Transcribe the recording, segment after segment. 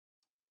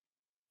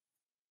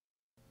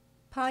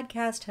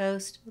Podcast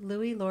host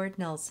Louis Lord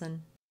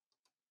Nelson.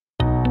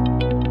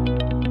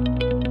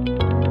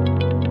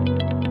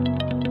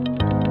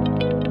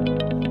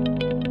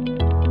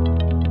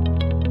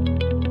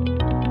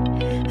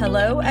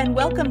 Hello and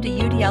welcome to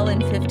UDL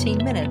in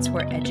 15 Minutes,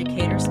 where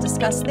educators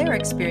discuss their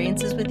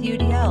experiences with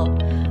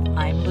UDL.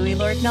 I'm Louis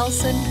Lord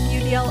Nelson,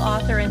 UDL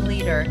author and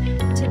leader.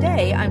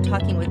 Today I'm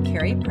talking with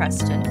Carrie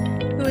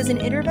Preston, who is an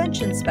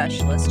intervention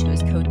specialist who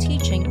is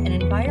co-teaching an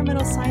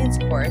environmental science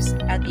course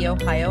at the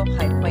Ohio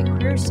High Point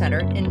Career Center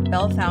in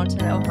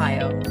Bellefontaine,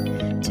 Ohio.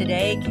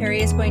 Today,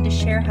 Carrie is going to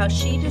share how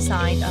she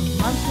designed a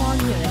month-long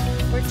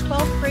unit where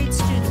 12th grade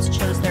students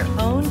chose their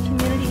own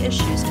community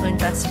issues to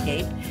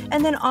investigate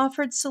and then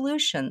offered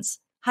solutions.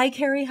 Hi,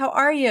 Carrie. How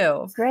are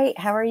you? Great.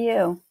 How are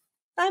you?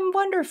 I'm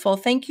wonderful.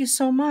 Thank you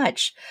so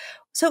much.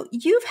 So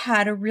you've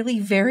had a really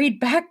varied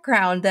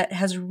background that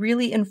has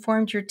really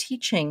informed your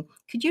teaching.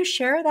 Could you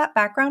share that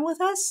background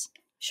with us?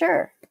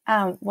 Sure.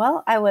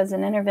 Well, I was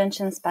an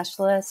intervention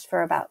specialist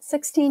for about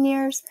 16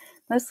 years,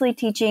 mostly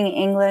teaching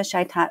English.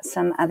 I taught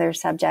some other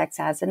subjects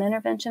as an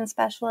intervention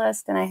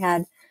specialist, and I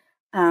had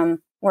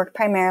worked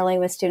primarily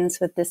with students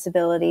with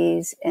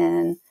disabilities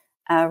in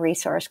a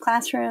resource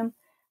classroom.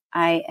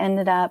 I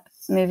ended up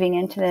moving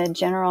into the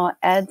general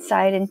ed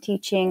side and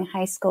teaching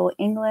high school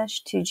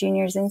English to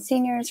juniors and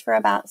seniors for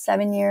about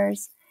 7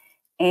 years,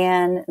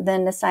 and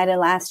then decided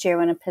last year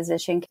when a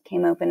position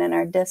came open in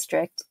our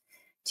district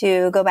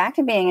to go back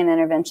to being an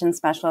intervention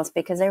specialist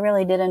because I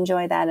really did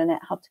enjoy that, and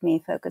it helped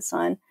me focus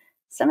on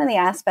some of the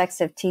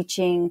aspects of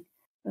teaching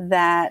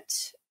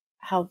that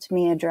helped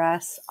me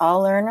address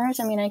all learners.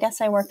 I mean, I guess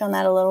I worked on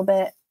that a little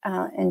bit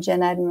in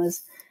gen ed and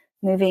was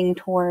moving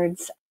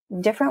towards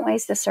different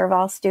ways to serve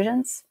all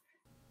students.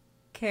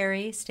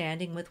 Carrie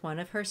standing with one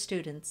of her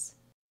students.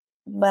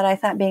 But I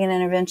thought being an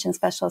intervention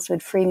specialist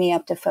would free me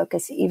up to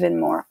focus even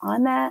more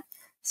on that.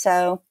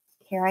 So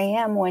here I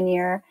am 1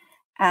 year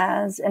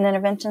as an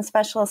intervention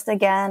specialist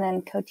again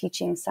and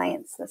co-teaching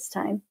science this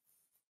time.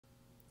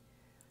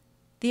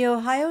 The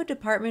Ohio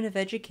Department of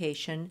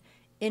Education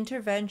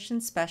Intervention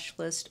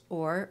Specialist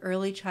or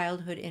Early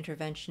Childhood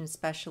Intervention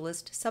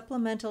Specialist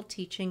Supplemental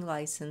Teaching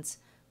License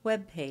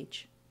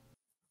webpage.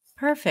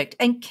 Perfect.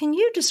 And can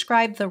you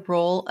describe the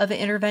role of an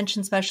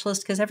intervention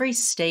specialist? Because every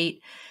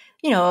state,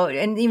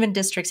 and even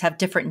districts have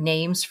different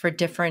names for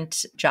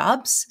different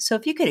jobs. So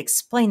if you could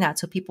explain that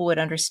so people would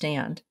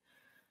understand.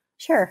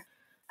 Sure.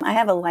 I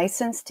have a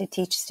license to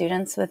teach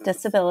students with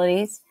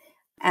disabilities.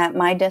 At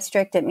my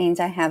district, it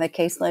means I have a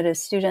caseload of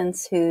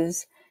students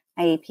whose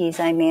IEPs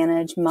I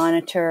manage,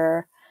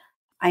 monitor.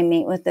 I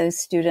meet with those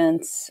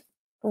students.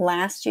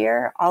 Last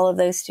year, all of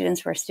those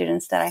students were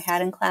students that I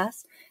had in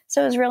class.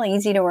 So it was really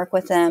easy to work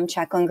with them,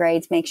 check on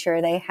grades, make sure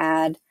they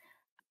had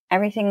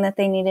everything that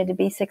they needed to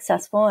be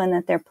successful and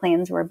that their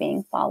plans were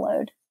being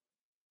followed.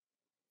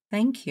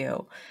 Thank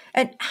you.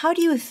 And how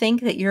do you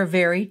think that your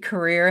varied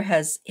career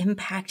has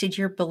impacted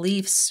your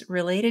beliefs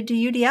related to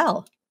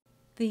UDL?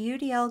 The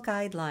UDL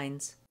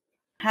guidelines.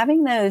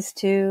 Having those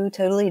two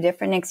totally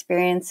different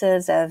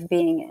experiences of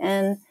being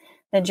in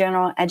the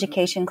general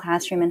education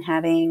classroom and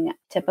having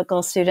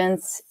typical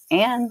students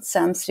and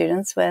some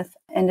students with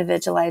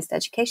individualized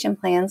education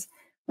plans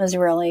was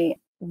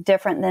really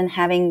different than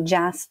having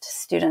just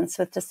students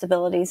with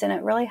disabilities. And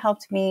it really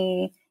helped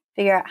me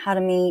figure out how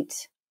to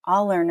meet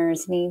all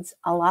learners' needs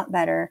a lot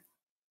better.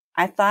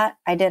 I thought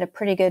I did a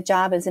pretty good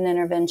job as an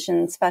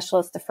intervention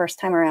specialist the first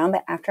time around,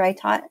 but after I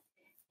taught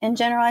in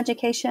general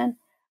education,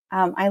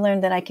 I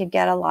learned that I could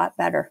get a lot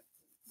better.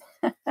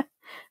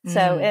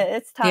 So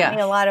it's taught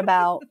me a lot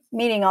about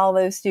meeting all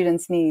those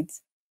students'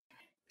 needs.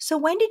 So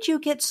when did you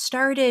get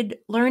started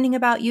learning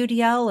about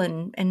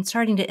UDL and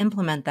starting to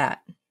implement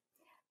that?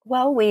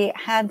 Well, we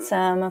had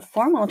some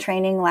formal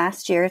training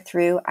last year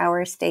through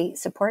our state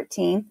support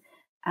team,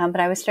 but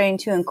I was starting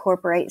to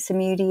incorporate some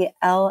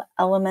UDL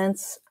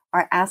elements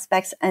or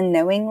aspects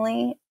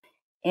unknowingly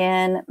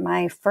in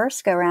my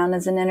first go-round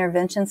as an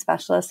intervention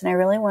specialist, and I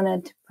really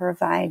wanted to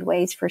provide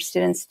ways for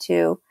students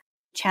to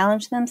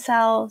challenge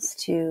themselves,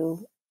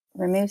 to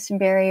remove some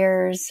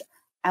barriers.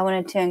 I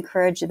wanted to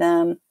encourage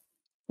them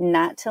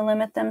not to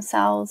limit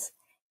themselves.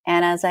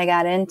 And as I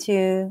got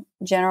into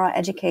general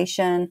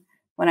education,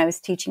 when I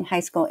was teaching high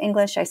school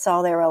English, I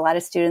saw there were a lot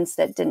of students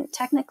that didn't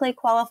technically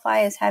qualify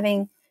as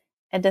having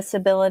a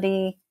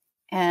disability.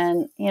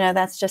 And,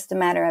 that's just a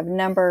matter of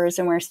numbers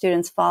and where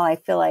students fall. I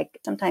feel like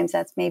sometimes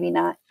that's maybe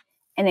not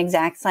an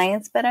exact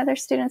science, but other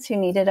students who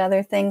needed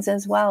other things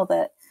as well,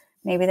 that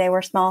maybe they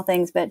were small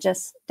things, but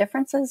just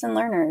differences in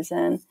learners.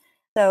 And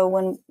so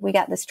when we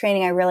got this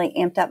training, I really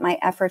amped up my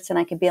efforts and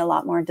I could be a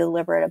lot more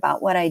deliberate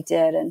about what I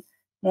did and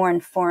more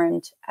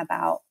informed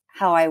about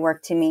how I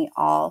work to meet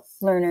all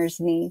learners'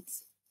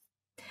 needs.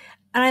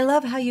 And I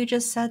love how you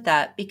just said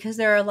that, because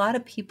there are a lot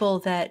of people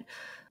that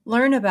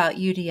learn about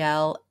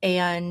UDL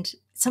and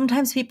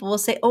sometimes people will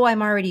say, oh,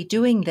 I'm already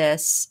doing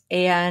this.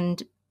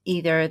 And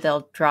either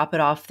they'll drop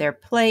it off their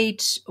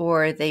plate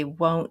or they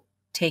won't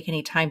take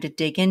any time to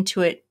dig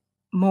into it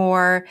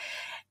more.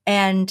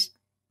 And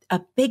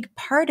a big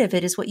part of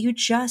it is what you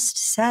just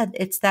said.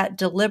 It's that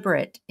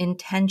deliberate,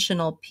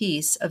 intentional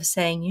piece of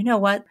saying, you know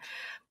what?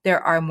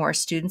 There are more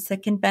students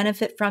that can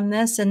benefit from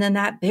this. And then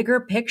that bigger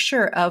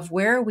picture of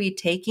where are we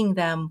taking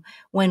them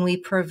when we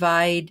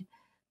provide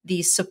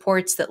these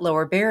supports that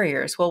lower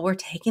barriers? Well, we're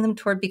taking them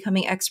toward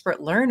becoming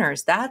expert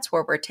learners. That's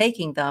where we're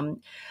taking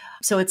them.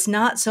 So it's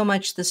not so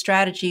much the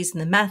strategies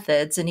and the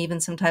methods and even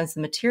sometimes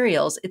the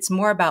materials. It's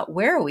more about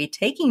where are we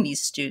taking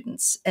these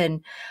students?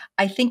 And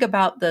I think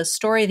about the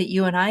story that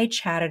you and I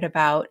chatted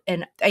about,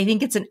 and I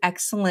think it's an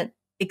excellent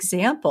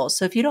example.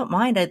 So if you don't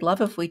mind, I'd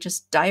love if we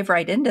just dive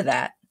right into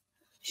that.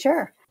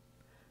 Sure.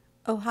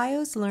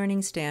 Ohio's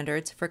learning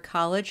standards for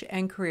college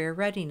and career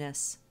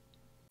readiness.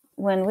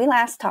 When we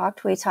last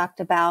talked, we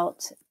talked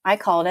about, I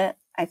called it,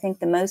 I think,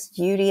 the most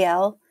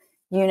UDL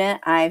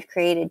unit I've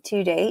created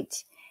to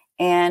date.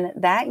 And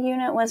that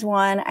unit was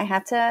one, I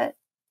have to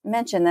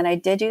mention that I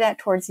did do that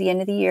towards the end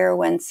of the year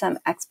when some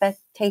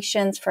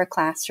expectations for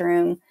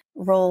classroom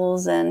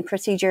roles and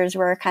procedures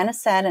were kind of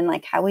set, and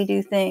like how we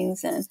do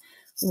things and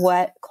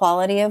what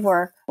quality of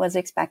work was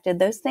expected.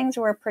 Those things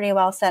were pretty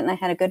well set, and I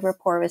had a good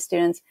rapport with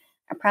students.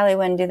 I probably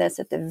wouldn't do this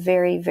at the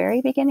very,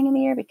 very beginning of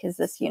the year because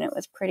this unit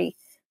was pretty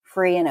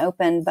free and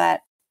open,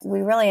 but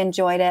we really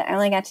enjoyed it. I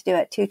only got to do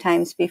it 2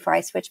 times before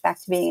I switched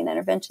back to being an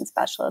intervention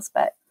specialist,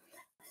 but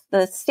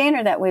the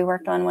standard that we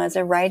worked on was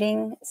a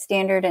writing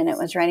standard, and it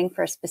was writing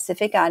for a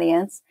specific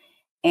audience.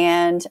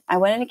 And I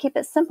wanted to keep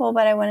it simple,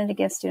 but I wanted to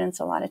give students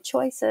a lot of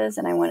choices,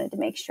 and I wanted to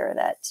make sure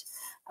that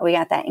we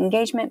got that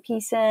engagement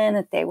piece in,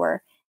 that they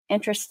were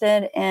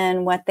interested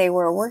in what they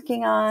were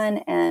working on,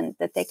 and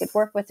that they could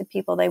work with the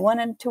people they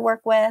wanted to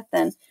work with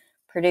and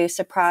produce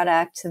a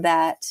product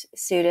that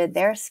suited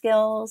their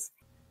skills.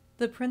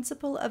 The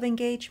principle of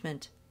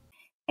engagement.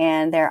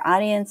 And their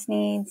audience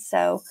needs.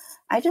 So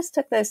I just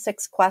took those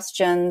 6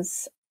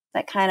 questions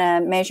that kind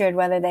of measured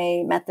whether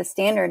they met the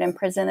standard and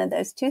presented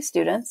those to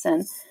students.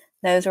 And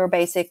those were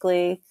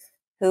basically,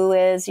 who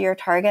is your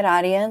target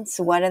audience?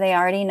 What do they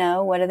already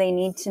know? What do they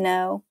need to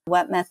know?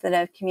 What method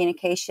of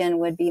communication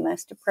would be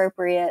most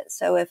appropriate?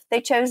 So if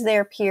they chose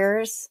their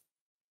peers,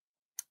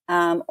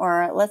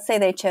 or let's say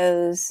they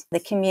chose the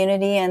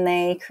community and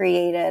they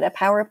created a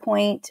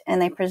PowerPoint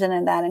and they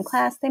presented that in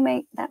class, that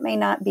may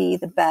not be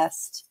the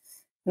best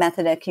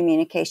method of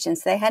communication.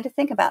 So they had to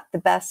think about the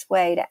best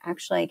way to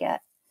actually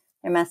get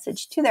their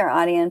message to their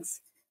audience,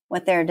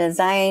 what their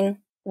design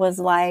was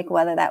like,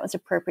 whether that was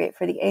appropriate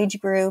for the age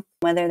group,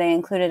 whether they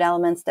included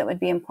elements that would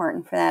be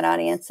important for that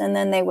audience. And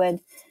then they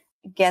would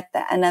get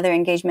another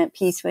engagement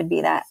piece would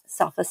be that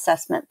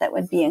self-assessment that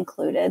would be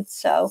included.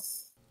 So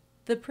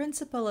the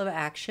principle of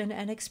action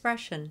and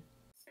expression.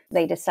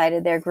 They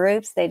decided their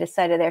groups, they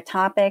decided their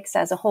topics.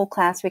 As a whole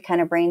class, we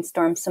kind of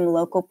brainstormed some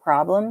local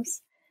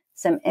problems,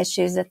 some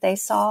issues that they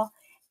saw.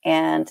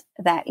 And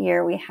that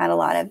year we had a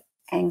lot of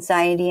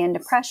anxiety and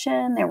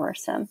depression. There were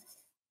some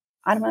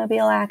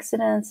automobile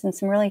accidents and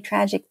some really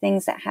tragic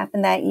things that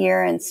happened that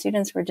year. And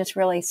students were just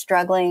really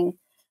struggling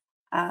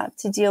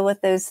to deal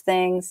with those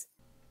things.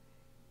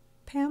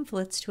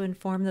 Pamphlets to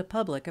inform the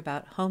public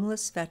about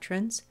homeless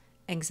veterans,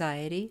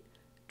 anxiety,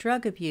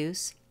 drug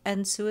abuse,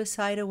 and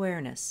suicide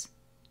awareness.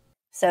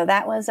 So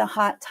that was a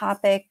hot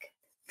topic.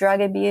 Drug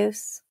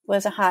abuse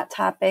was a hot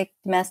topic.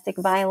 Domestic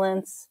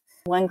violence.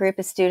 One group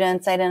of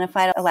students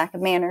identified a lack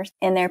of manners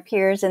in their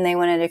peers, and they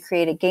wanted to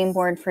create a game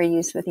board for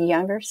use with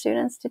younger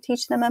students to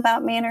teach them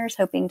about manners,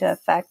 hoping to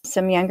affect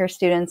some younger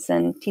students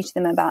and teach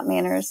them about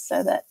manners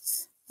so that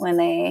when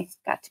they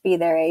got to be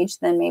their age,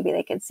 then maybe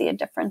they could see a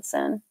difference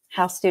in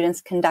how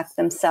students conduct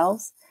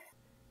themselves.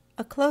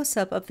 A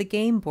close-up of the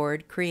game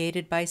board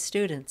created by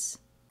students.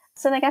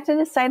 So they got to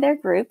decide their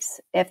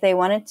groups. If they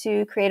wanted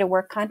to create a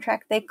work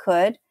contract, they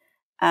could.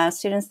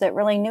 Students that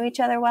really knew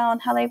each other well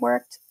and how they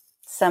worked,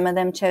 some of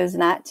them chose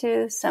not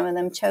to. Some of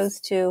them chose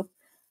to.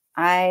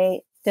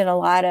 I did a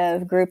lot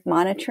of group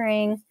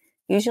monitoring.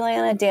 Usually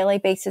on a daily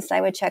basis,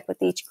 I would check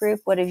with each group.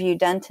 What have you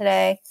done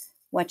today?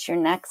 What's your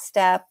next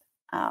step?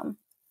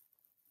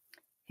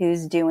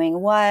 Who's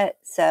doing what?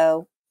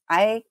 So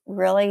I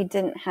really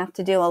didn't have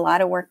to do a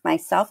lot of work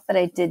myself, but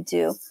I did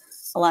do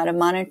a lot of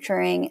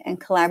monitoring and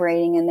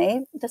collaborating.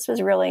 And this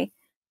was really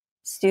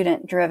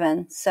student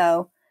driven.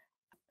 So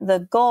the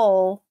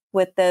goal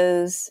with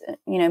those,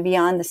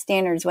 beyond the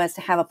standards was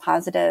to have a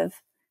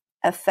positive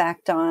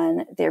effect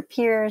on their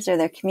peers or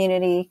their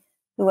community,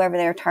 whoever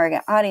their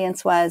target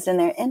audience was, and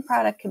their end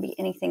product could be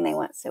anything they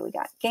want. So we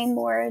got game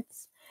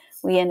boards.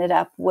 We ended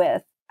up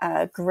with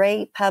a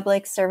great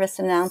public service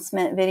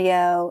announcement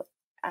video.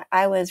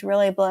 I was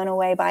really blown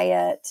away by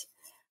it.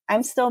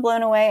 I'm still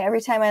blown away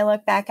every time I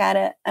look back at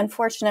it.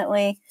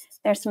 Unfortunately,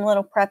 there's some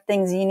little prep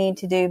things you need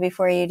to do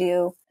before you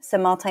do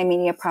some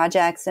multimedia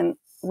projects. And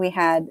we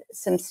had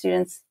some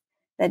students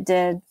that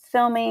did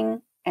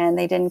filming and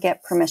they didn't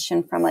get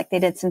permission from, they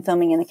did some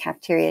filming in the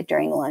cafeteria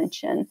during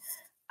lunch, and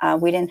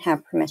we didn't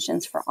have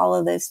permissions for all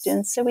of those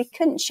students. So we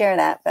couldn't share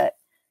that, but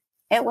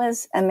it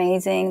was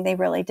amazing. They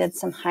really did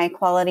some high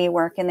quality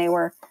work, and they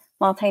were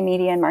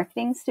multimedia and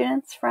marketing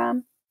students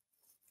from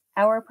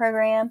our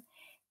program.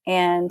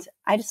 And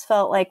I just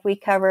felt like we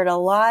covered a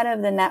lot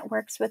of the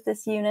networks with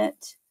this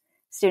unit.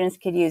 Students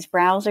could use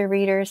browser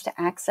readers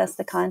to access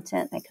the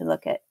content. They could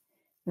look at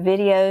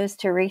videos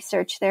to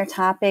research their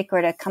topic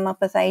or to come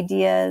up with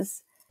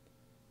ideas.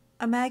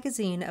 A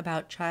magazine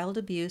about child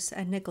abuse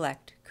and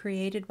neglect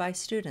created by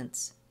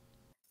students.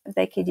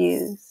 They could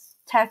use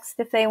text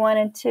if they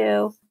wanted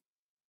to.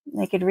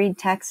 They could read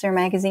text or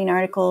magazine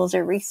articles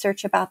or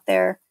research about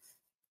their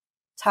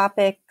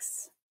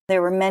topics.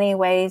 There were many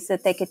ways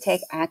that they could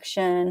take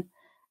action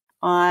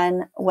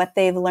on what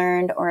they've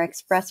learned or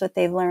express what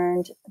they've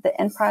learned. The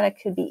end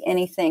product could be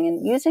anything.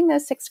 And using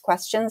those 6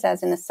 questions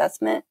as an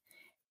assessment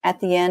at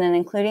the end and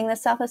including the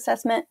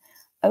self-assessment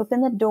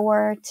opened the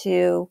door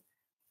to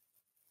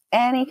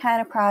any kind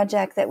of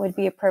project that would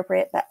be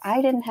appropriate, but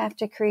I didn't have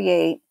to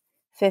create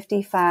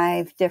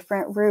 55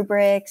 different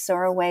rubrics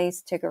or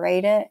ways to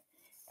grade it.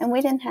 And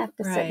we didn't have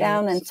to sit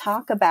down and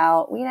talk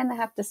about, we didn't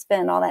have to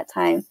spend all that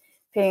time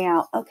figuring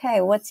out,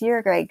 okay, what's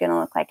your grade going to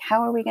look like?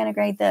 How are we going to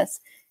grade this?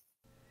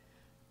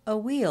 A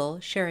wheel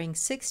sharing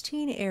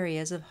 16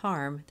 areas of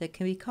harm that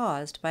can be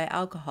caused by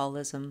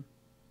alcoholism.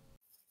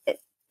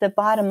 The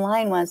bottom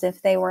line was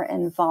if they were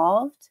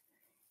involved,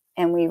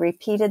 and we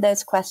repeated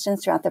those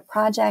questions throughout the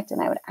project,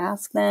 and I would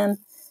ask them,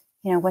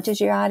 what does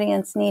your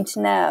audience need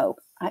to know?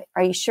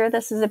 Are you sure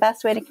this is the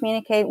best way to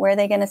communicate? Where are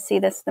they going to see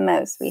this the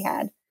most? We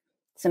had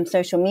some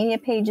social media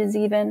pages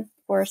even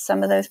for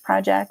some of those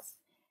projects.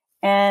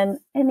 And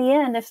in the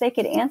end, if they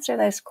could answer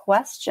those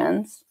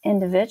questions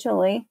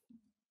individually,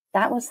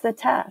 that was the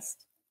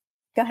test.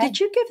 Go ahead. Did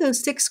you give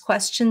those 6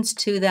 questions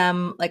to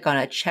them like on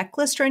a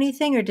checklist or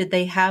anything, or did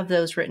they have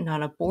those written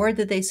on a board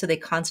so they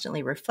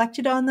constantly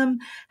reflected on them?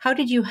 How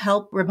did you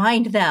help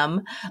remind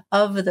them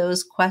of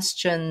those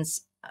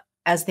questions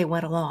as they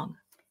went along?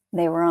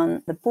 They were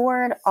on the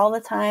board all the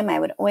time. I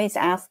would always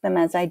ask them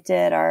as I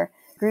did our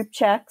group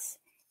checks,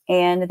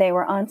 and they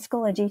were on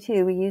Schoology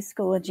too. We use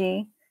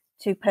Schoology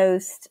to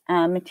post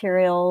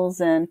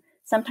materials, and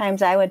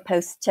sometimes I would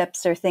post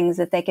tips or things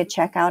that they could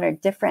check out or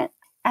different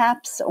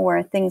apps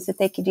or things that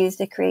they could use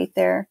to create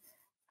their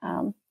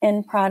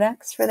end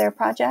products for their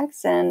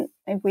projects. And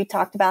we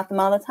talked about them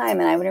all the time.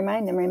 And I would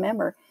remind them,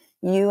 remember,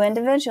 you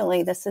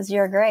individually, this is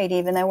your grade.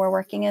 Even though we're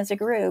working as a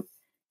group,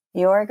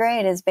 your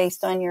grade is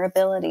based on your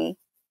ability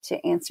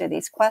to answer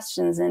these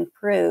questions and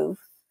prove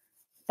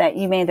that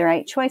you made the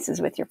right choices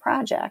with your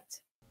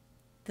project.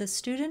 The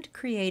student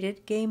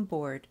created game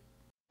board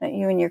that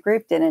you and your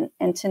group did,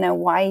 and to know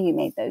why you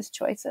made those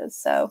choices.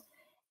 So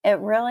it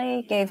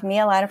really gave me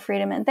a lot of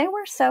freedom, and they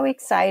were so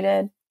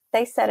excited.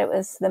 They said it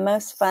was the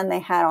most fun they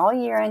had all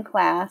year in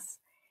class.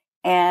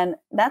 And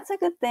that's a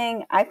good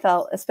thing I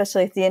felt,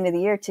 especially at the end of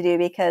the year, to do,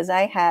 because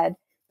I had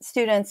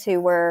students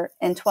who were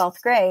in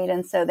 12th grade.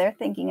 And so they're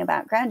thinking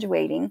about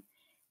graduating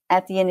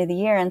at the end of the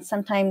year. And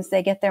sometimes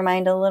they get their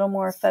mind a little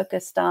more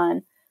focused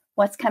on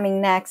what's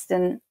coming next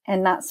and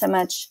not so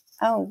much,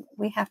 oh,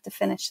 we have to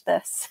finish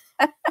this.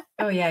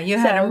 Oh, yeah. You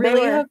had them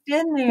really hooked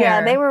in there.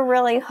 Yeah, they were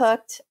really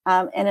hooked.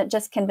 And it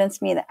just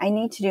convinced me that I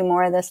need to do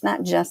more of this,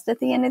 not just at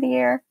the end of the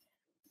year,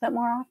 but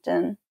more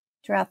often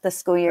throughout the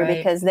school year,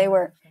 because it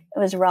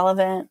was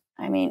relevant.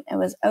 I mean, it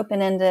was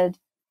open-ended.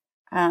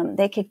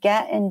 They could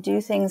get and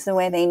do things the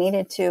way they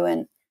needed to.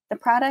 And the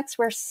products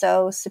were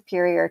so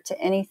superior to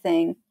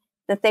anything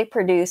that they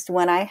produced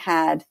when I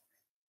had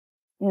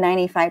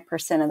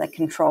 95% of the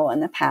control in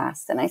the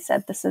past. And I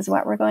said, this is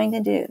what we're going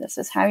to do. This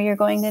is how you're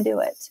going to do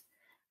it.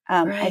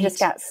 I just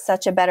got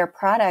such a better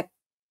product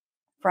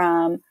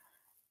from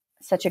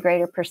such a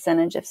greater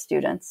percentage of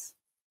students.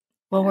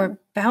 Well, we're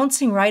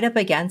bouncing right up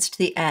against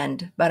the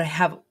end, but I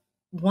have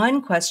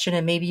one question,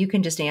 and maybe you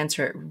can just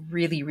answer it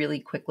really,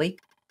 really quickly.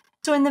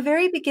 So in the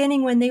very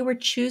beginning, when they were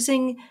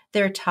choosing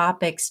their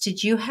topics,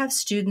 did you have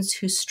students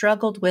who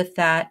struggled with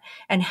that?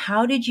 And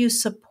how did you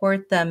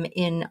support them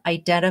in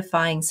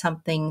identifying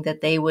something that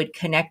they would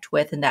connect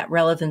with and that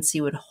relevancy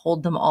would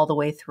hold them all the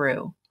way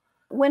through?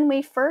 When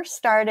we first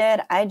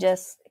started, I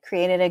just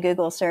created a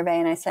Google survey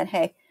and I said,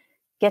 hey,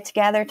 get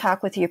together,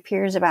 talk with your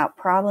peers about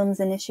problems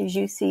and issues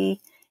you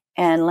see,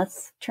 and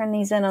let's turn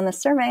these in on the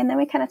survey. And then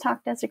we kind of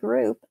talked as a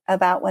group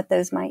about what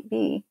those might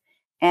be.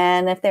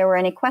 And if there were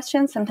any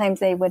questions, sometimes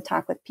they would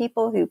talk with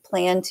people who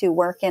plan to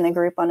work in a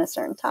group on a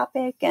certain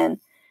topic. And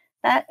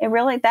that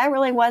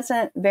really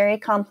wasn't very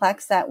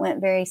complex. That went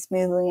very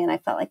smoothly. And I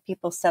felt like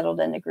people settled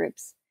into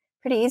groups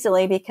pretty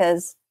easily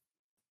because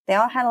they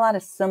all had a lot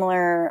of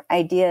similar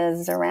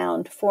ideas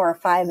around 4 or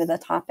 5 of the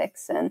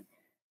topics. And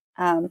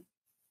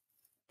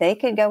they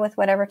could go with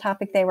whatever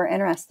topic they were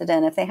interested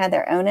in. If they had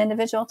their own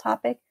individual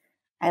topic,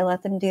 I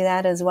let them do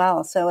that as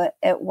well. So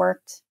it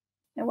worked.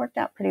 It worked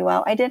out pretty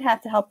well. I did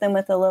have to help them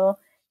with a little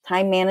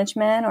time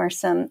management or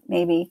some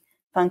maybe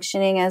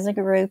functioning as a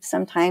group.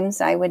 Sometimes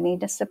I would need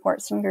to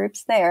support some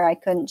groups there. I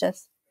couldn't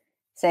just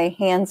say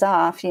hands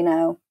off,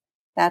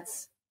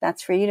 that's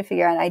for you to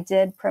figure out. I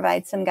did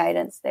provide some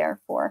guidance there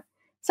for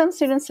some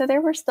students. So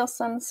there were still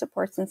some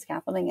supports and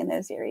scaffolding in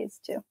those areas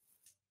too.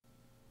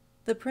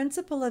 The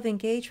principle of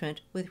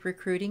engagement with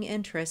recruiting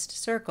interest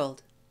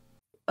circled.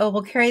 Oh,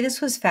 well, Carrie,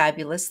 this was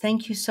fabulous.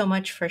 Thank you so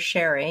much for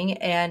sharing.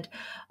 And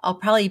I'll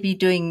probably be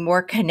doing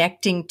more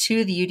connecting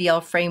to the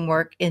UDL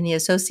framework in the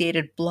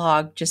associated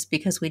blog just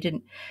because we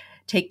didn't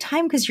take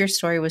time because your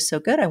story was so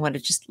good. I want to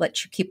just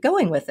let you keep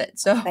going with it.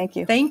 So Thank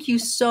you. Thank you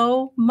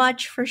so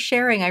much for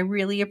sharing. I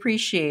really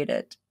appreciate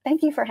it.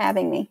 Thank you for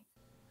having me.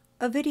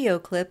 A video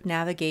clip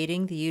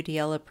navigating the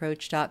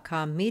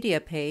UDLapproach.com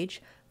media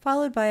page,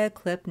 followed by a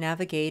clip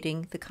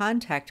navigating the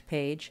contact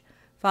page,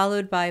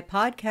 followed by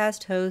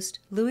podcast host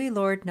Louis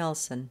Lord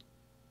Nelson.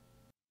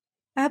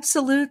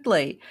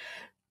 Absolutely.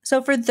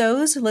 So for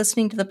those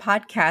listening to the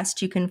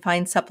podcast, you can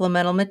find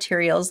supplemental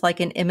materials like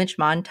an image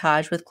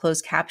montage with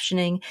closed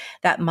captioning,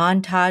 that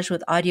montage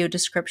with audio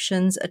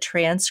descriptions, a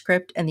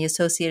transcript, and the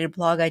associated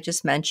blog I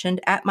just mentioned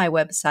at my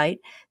website,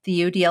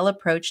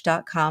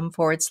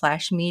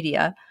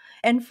 theudlapproach.com/media.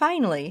 And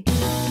finally,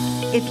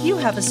 if you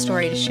have a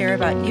story to share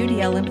about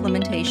UDL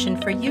implementation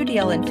for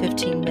UDL in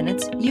 15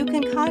 minutes, you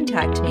can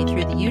contact me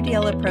through the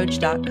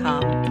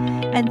udlapproach.com.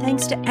 And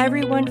thanks to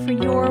everyone for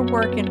your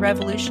work in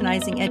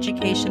revolutionizing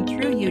education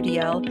through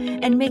UDL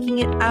and making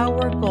it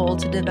our goal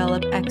to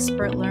develop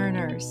expert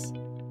learners.